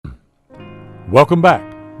Welcome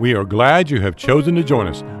back. We are glad you have chosen to join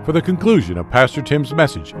us for the conclusion of Pastor Tim's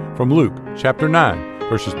message from Luke chapter 9,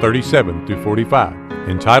 verses 37 through 45,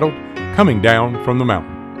 entitled, Coming Down from the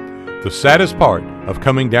Mountain. The saddest part of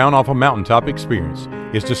coming down off a mountaintop experience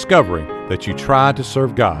is discovering that you tried to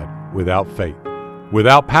serve God without faith,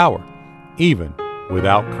 without power, even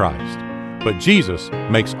without Christ. But Jesus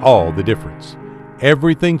makes all the difference.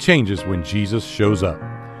 Everything changes when Jesus shows up.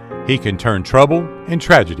 He can turn trouble and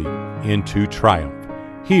tragedy into triumph.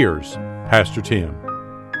 Here's Pastor Tim.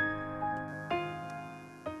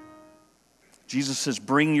 Jesus says,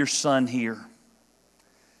 bring your son here.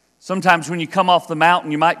 Sometimes when you come off the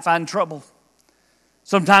mountain, you might find trouble.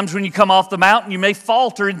 Sometimes when you come off the mountain, you may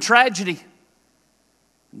falter in tragedy.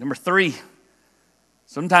 Number 3,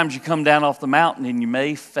 sometimes you come down off the mountain and you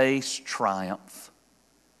may face triumph.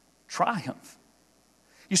 Triumph.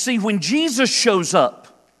 You see, when Jesus shows up,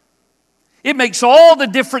 it makes all the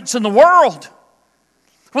difference in the world.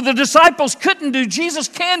 What the disciples couldn't do, Jesus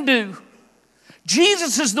can do.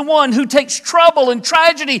 Jesus is the one who takes trouble and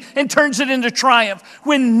tragedy and turns it into triumph.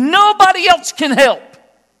 When nobody else can help,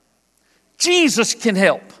 Jesus can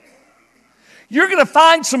help. You're going to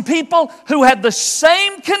find some people who have the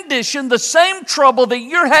same condition, the same trouble that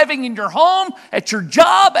you're having in your home, at your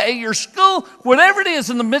job, at your school, whatever it is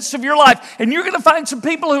in the midst of your life. And you're going to find some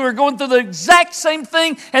people who are going through the exact same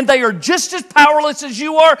thing, and they are just as powerless as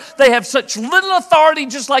you are. They have such little authority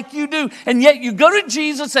just like you do, and yet you go to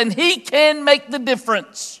Jesus and He can make the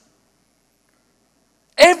difference.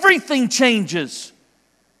 Everything changes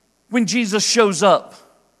when Jesus shows up.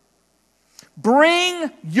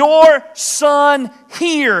 Bring your son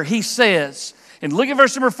here, He says. And look at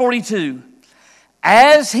verse number 42.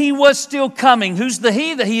 As He was still coming, who's the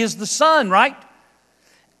He? The He is the Son, right?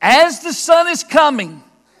 As the Son is coming,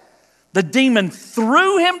 the demon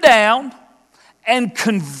threw Him down and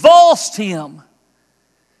convulsed Him.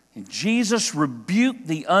 And Jesus rebuked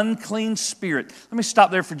the unclean spirit. Let me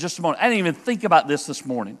stop there for just a moment. I didn't even think about this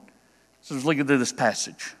morning. So I was looking through this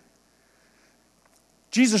passage.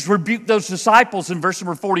 Jesus rebuked those disciples in verse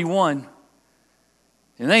number 41,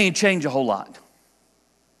 and they ain't changed a whole lot.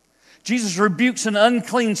 Jesus rebukes an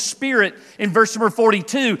unclean spirit in verse number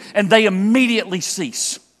 42, and they immediately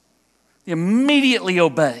cease. They immediately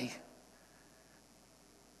obey.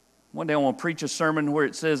 One day I want to preach a sermon where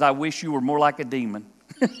it says, I wish you were more like a demon.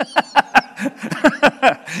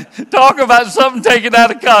 Talk about something taken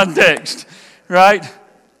out of context, right?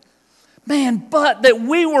 Man, but that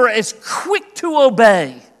we were as quick to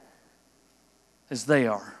obey as they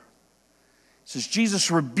are. It says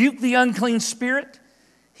Jesus rebuked the unclean spirit,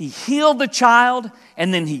 He healed the child,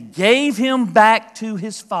 and then He gave him back to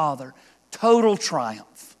his father. Total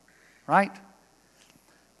triumph, right?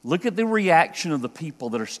 Look at the reaction of the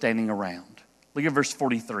people that are standing around. Look at verse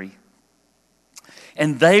 43.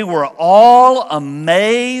 And they were all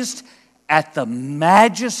amazed at the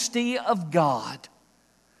majesty of God.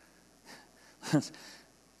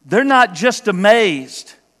 They're not just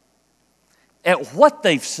amazed at what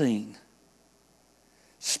they've seen.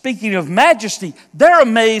 Speaking of majesty, they're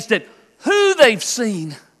amazed at who they've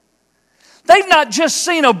seen. They've not just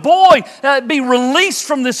seen a boy be released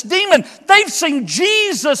from this demon. They've seen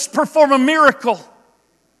Jesus perform a miracle.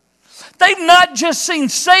 They've not just seen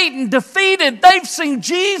Satan defeated. They've seen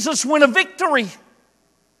Jesus win a victory.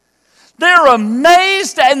 They're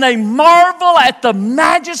amazed and they marvel at the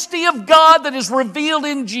majesty of God that is revealed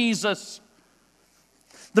in Jesus.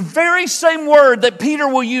 The very same word that Peter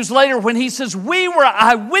will use later when he says, we were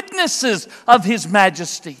eyewitnesses of His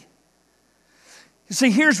majesty. You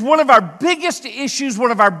see, here's one of our biggest issues,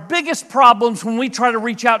 one of our biggest problems when we try to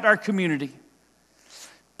reach out to our community.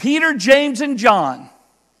 Peter, James, and John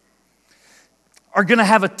are going to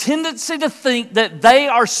have a tendency to think that they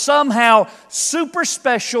are somehow super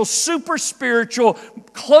special, super spiritual,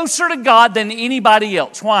 closer to God than anybody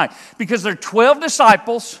else. Why? Because there are 12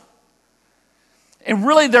 disciples, and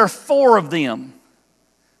really there are 4 of them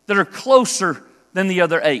that are closer than the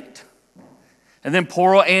other 8. And then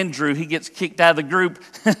poor old Andrew, he gets kicked out of the group,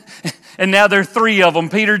 and now there are 3 of them,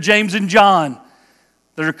 Peter, James, and John,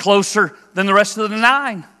 that are closer than the rest of the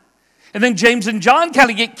 9. And then James and John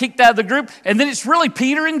kind of get kicked out of the group. And then it's really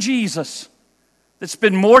Peter and Jesus that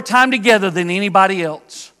spend more time together than anybody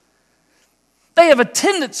else. They have a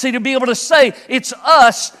tendency to be able to say it's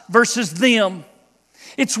us versus them.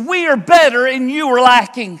 It's we are better and you are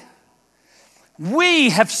lacking. We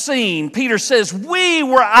have seen, Peter says, we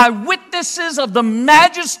were eyewitnesses of the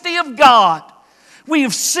majesty of God. We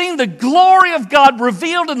have seen the glory of God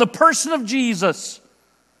revealed in the person of Jesus.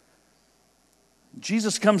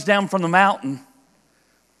 Jesus comes down from the mountain,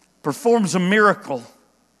 performs a miracle,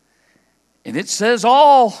 And it says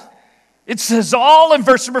all. It says all in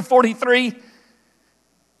verse number 43.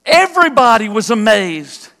 Everybody was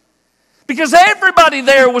amazed because everybody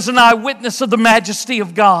there was an eyewitness of the majesty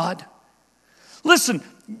of God. Listen,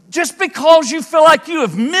 just because you feel like you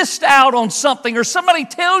have missed out on something or somebody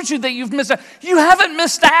tells you that you've missed out, you haven't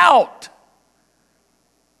missed out.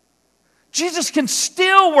 Jesus can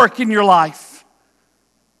still work in your life.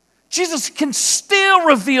 Jesus can still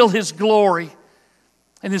reveal His glory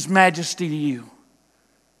and His majesty to you.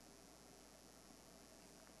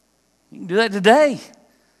 You can do that today. You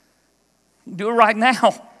can do it right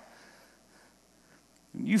now.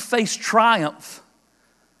 When you face triumph,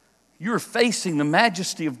 you're facing the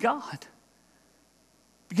majesty of God.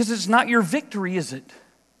 Because it's not your victory, is it?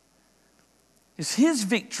 It's His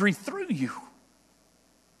victory through you.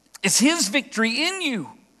 It's His victory in you.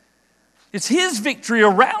 It's His victory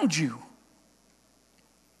around you.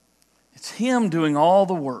 It's Him doing all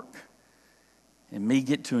the work. And me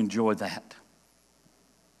get to enjoy that.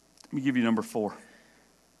 Let me give you number 4.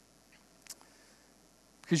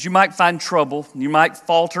 Because you might find trouble. You might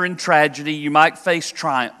falter in tragedy. You might face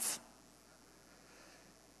triumph.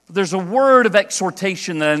 But there's a word of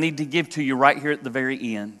exhortation that I need to give to you right here at the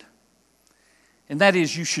very end. And that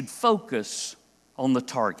is, you should focus on the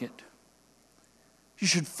target. You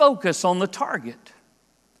should focus on the target.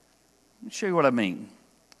 Let me show you what I mean.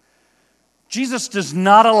 Jesus does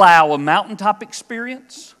not allow a mountaintop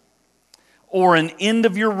experience or an end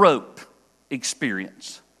of your rope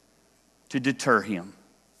experience to deter Him.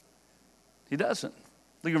 He doesn't.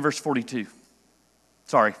 Look at verse 42.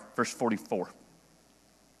 Sorry, verse 44.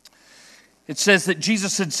 It says that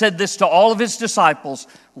Jesus had said this to all of His disciples.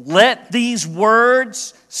 Let these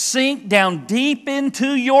words sink down deep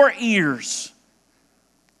into your ears.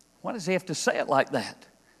 Why does He have to say it like that?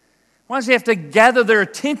 Why does He have to gather their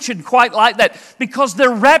attention quite like that? Because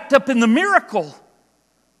they're wrapped up in the miracle.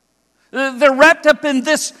 They're wrapped up in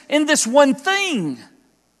this one thing.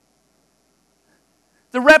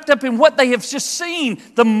 They're wrapped up in what they have just seen,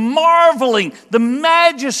 the marveling, the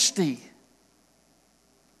majesty.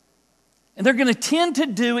 And they're going to tend to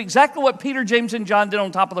do exactly what Peter, James, and John did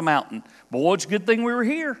on top of the mountain. Boy, it's a good thing we were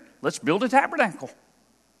here. Let's build a tabernacle.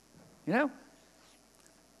 You know?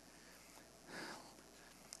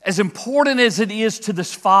 As important as it is to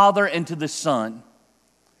this Father and to this Son,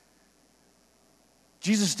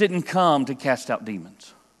 Jesus didn't come to cast out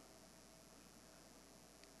demons.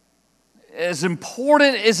 As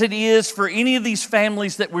important as it is for any of these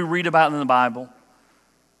families that we read about in the Bible,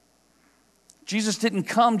 Jesus didn't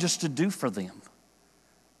come just to do for them.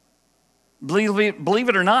 Believe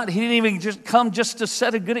it or not, He didn't even just come just to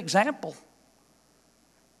set a good example.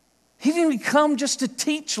 He didn't even come just to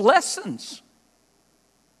teach lessons.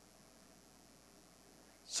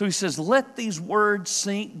 So He says, let these words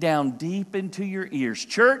sink down deep into your ears.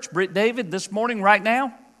 Church, Britt David, this morning, right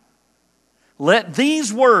now, let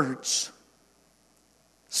these words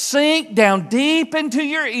sink down deep into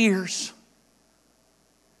your ears.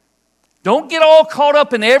 Don't get all caught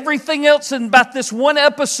up in everything else and about this one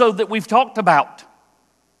episode that we've talked about.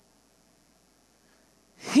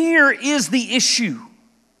 Here is the issue.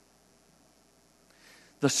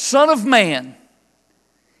 The Son of Man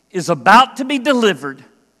is about to be delivered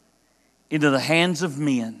into the hands of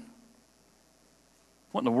men.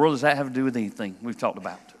 What in the world does that have to do with anything we've talked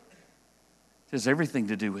about? It has everything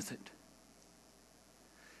to do with it.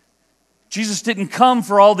 Jesus didn't come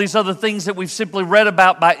for all these other things that we've simply read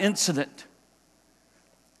about by incident.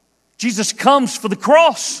 Jesus comes for the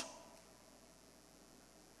cross.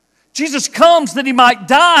 Jesus comes that He might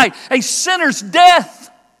die a sinner's death.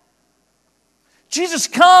 Jesus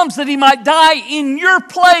comes that He might die in your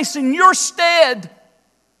place, in your stead.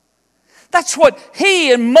 That's what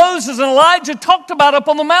He and Moses and Elijah talked about up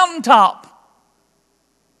on the mountaintop.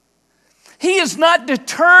 He is not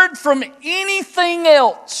deterred from anything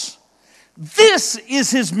else. This is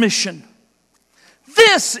His mission.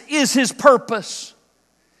 This is His purpose.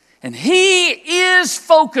 And He is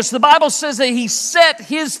focused. The Bible says that He set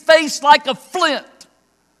His face like a flint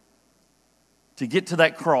to get to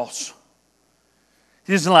that cross.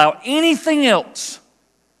 He doesn't allow anything else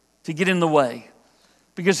to get in the way.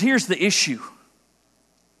 Because here's the issue.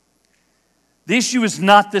 The issue is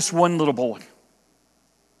not this one little boy.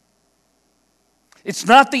 It's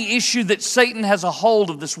not the issue that Satan has a hold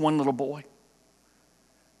of this one little boy.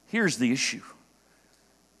 Here's the issue.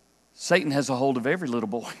 Satan has a hold of every little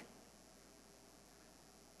boy.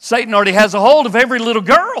 Satan already has a hold of every little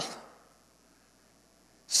girl.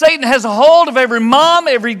 Satan has a hold of every mom,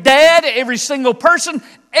 every dad, every single person,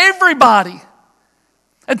 everybody.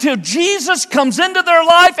 Until Jesus comes into their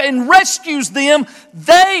life and rescues them,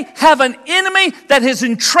 they have an enemy that has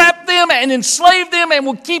entrapped them and enslaved them and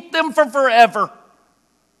will keep them for forever.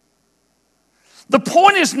 The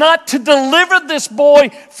point is not to deliver this boy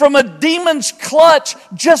from a demon's clutch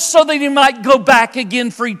just so that he might go back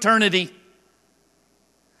again for eternity.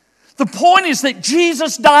 The point is that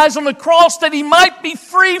Jesus dies on the cross that he might be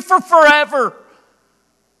free for forever.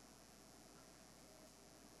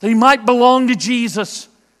 That he might belong to Jesus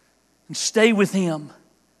and stay with him.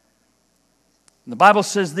 And the Bible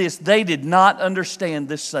says this, they did not understand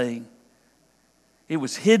this saying. It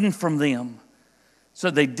was hidden from them, so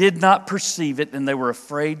they did not perceive it, and they were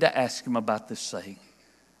afraid to ask him about this saying.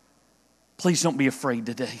 Please don't be afraid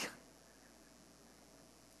today.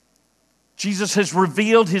 Jesus has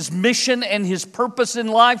revealed his mission and his purpose in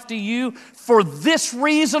life to you for this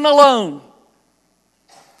reason alone.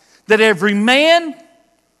 That every man,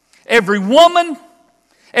 every woman,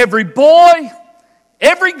 every boy,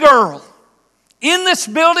 every girl in this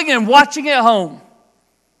building and watching at home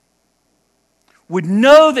would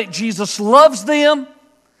know that Jesus loves them,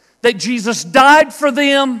 that Jesus died for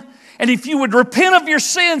them, and if you would repent of your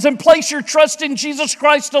sins and place your trust in Jesus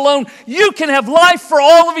Christ alone, you can have life for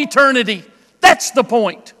all of eternity. That's the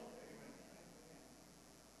point.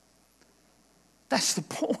 That's the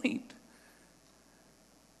point.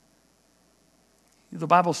 The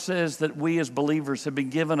Bible says that we as believers have been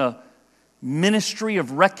given a ministry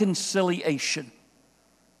of reconciliation.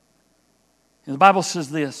 And the Bible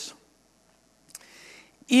says this,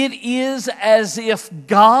 it is as if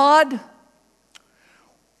God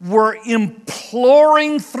were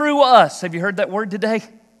imploring through us. Have you heard that word today?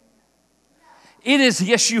 It is,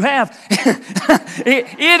 yes you have.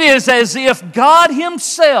 It is as if God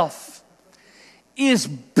himself is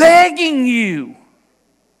begging you.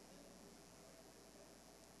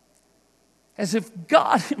 As if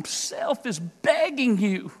God himself is begging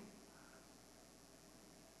you.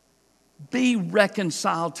 Be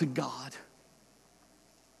reconciled to God.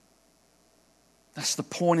 That's the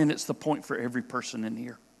point, and it's the point for every person in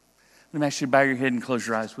here. Let me ask you to bow your head and close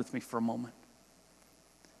your eyes with me for a moment.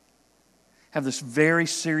 I have this very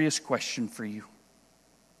serious question for you.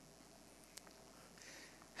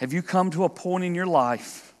 Have you come to a point in your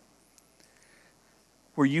life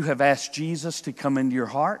where you have asked Jesus to come into your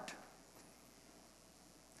heart,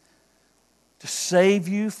 to save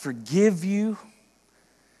you, forgive you,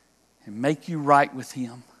 and make you right with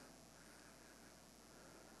him?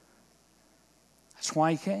 That's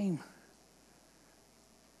why he came.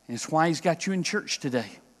 And it's why he's got you in church today.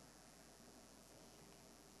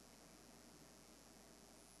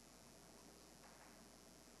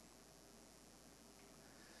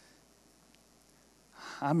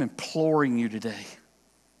 I'm imploring you today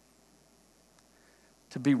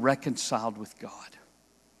to be reconciled with God.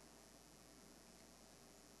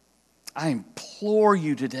 I implore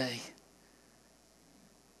you today,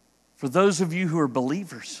 for those of you who are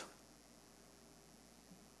believers,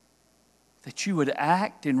 that you would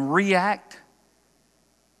act and react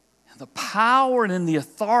in the power and in the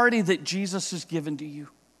authority that Jesus has given to you.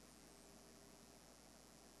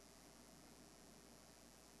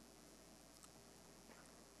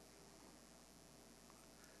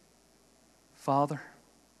 Father,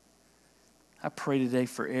 I pray today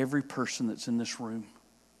for every person that's in this room.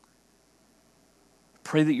 I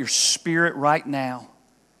pray that your Spirit right now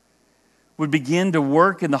would begin to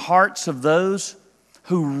work in the hearts of those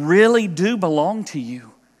who really do belong to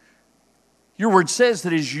you. Your word says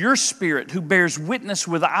that it is your Spirit who bears witness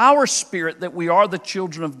with our spirit that we are the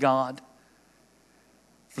children of God.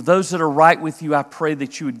 For those that are right with you, I pray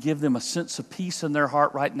that you would give them a sense of peace in their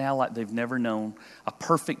heart right now like they've never known. A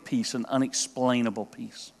perfect peace, an unexplainable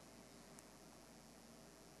peace.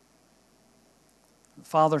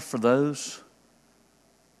 Father, for those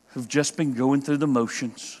who've just been going through the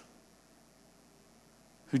motions,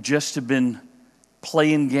 who just have been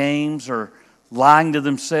playing games or lying to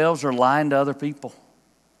themselves or lying to other people,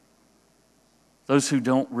 those who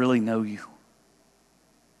don't really know you,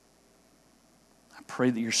 pray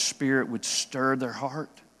that your Spirit would stir their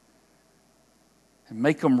heart and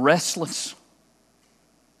make them restless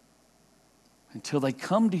until they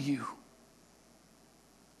come to you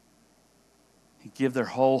and give their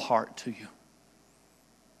whole heart to you.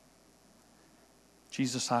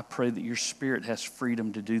 Jesus, I pray that your Spirit has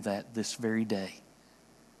freedom to do that this very day.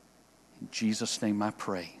 In Jesus' name I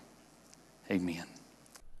pray. Amen.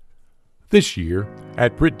 This year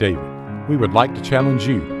at Britt David, we would like to challenge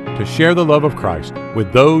you to share the love of Christ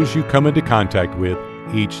with those you come into contact with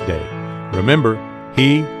each day. Remember,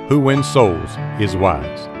 he who wins souls is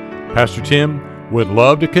wise. Pastor Tim would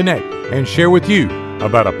love to connect and share with you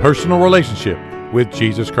about a personal relationship with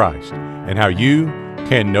Jesus Christ and how you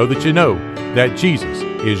can know that Jesus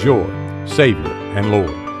is your Savior and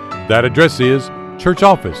Lord. That address is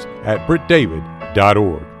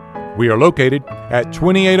churchoffice@brittdavid.org. We are located at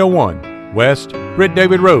 2801 West Britt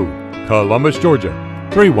David Road, Columbus, Georgia,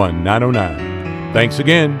 31909. Thanks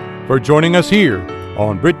again for joining us here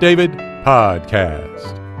on Britt David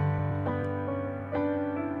Podcast.